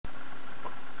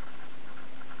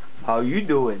How you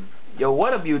doing? Yo,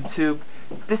 what up YouTube?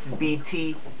 This is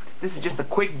BT. This is just a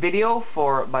quick video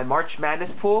for my March Madness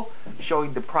pool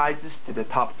showing the prizes to the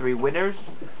top 3 winners.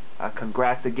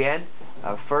 Congrats again.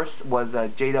 First was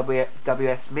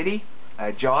JWS Midi,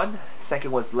 John.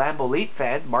 Second was Lambo Elite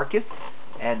fan, Marcus.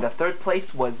 And the third place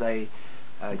was a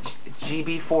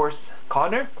GB Force,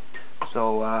 Connor.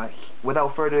 So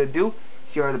without further ado,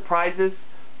 here are the prizes.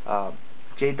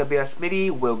 JWS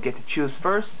Midi will get to choose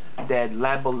first, then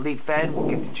Lambo Elite fan will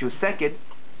get to choose second,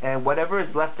 and whatever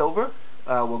is left over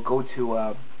will go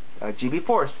to GB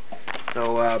Force.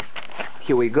 So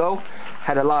here we go.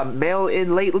 Had a lot of mail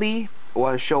in lately.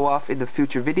 Want to show off in the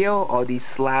future video all these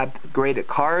slab graded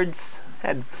cards.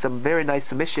 Had some very nice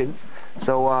submissions.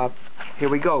 So here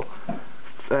we go.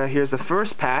 Here's the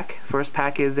first pack. First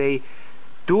pack is a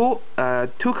dual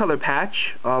 2-color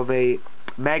patch of a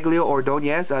Magglio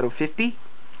Ordonez out of 50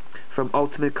 from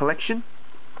Ultimate Collection.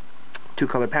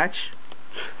 2-color patch.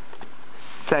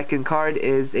 Second card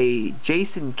is a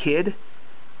Jason Kidd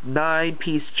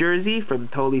 9-piece jersey from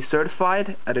Totally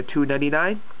Certified at a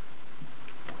 $2.99.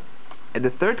 And the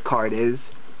third card is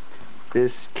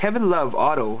this Kevin Love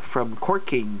auto from Court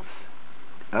Kings.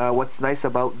 What's nice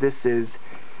about this is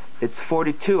it's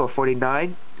 42 or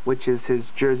 49, which is his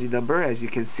jersey number, as you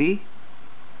can see.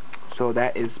 So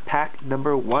that is pack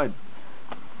number 1.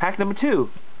 Pack number 2.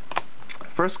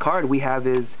 First card we have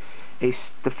is a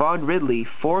Stephon Ridley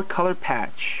 4-color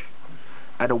patch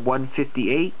at a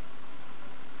 158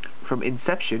 from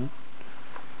Inception.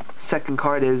 Second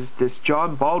card is this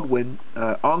John Baldwin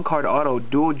on-card auto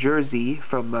dual jersey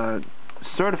from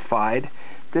Certified.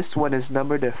 This one is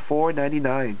numbered at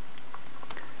 499.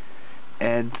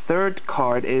 And third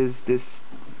card is this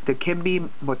Dikembe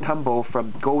Mutombo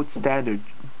from Gold Standard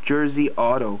jersey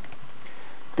auto.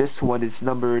 This one is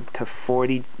numbered to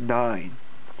 49.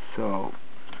 So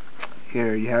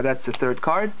here you have, that's the third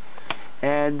card.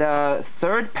 And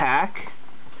third pack,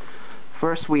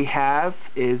 first we have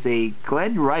is a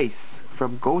Glen Rice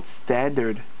from Gold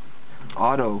Standard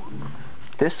auto.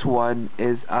 This one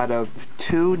is out of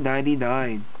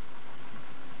 $2.99.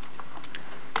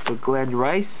 So Glen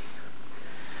Rice.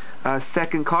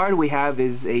 Second card we have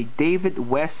is a David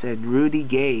West and Rudy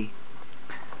Gay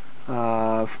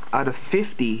out of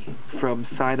 50 from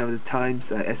Sign of the Times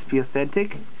SP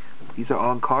Authentic. These are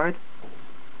on card.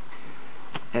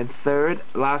 And third,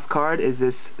 last card is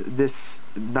this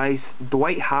nice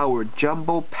Dwight Howard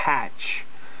jumbo patch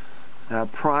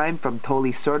prime from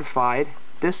Totally Certified.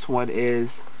 This one is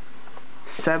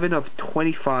 7 of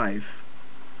 25.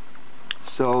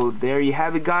 So there you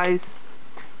have it, guys.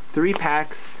 3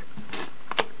 packs.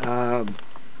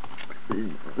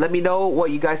 Let me know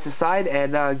what you guys decide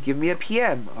and give me a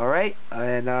PM, alright?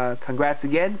 And congrats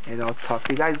again, and I'll talk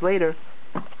to you guys later.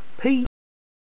 Peace.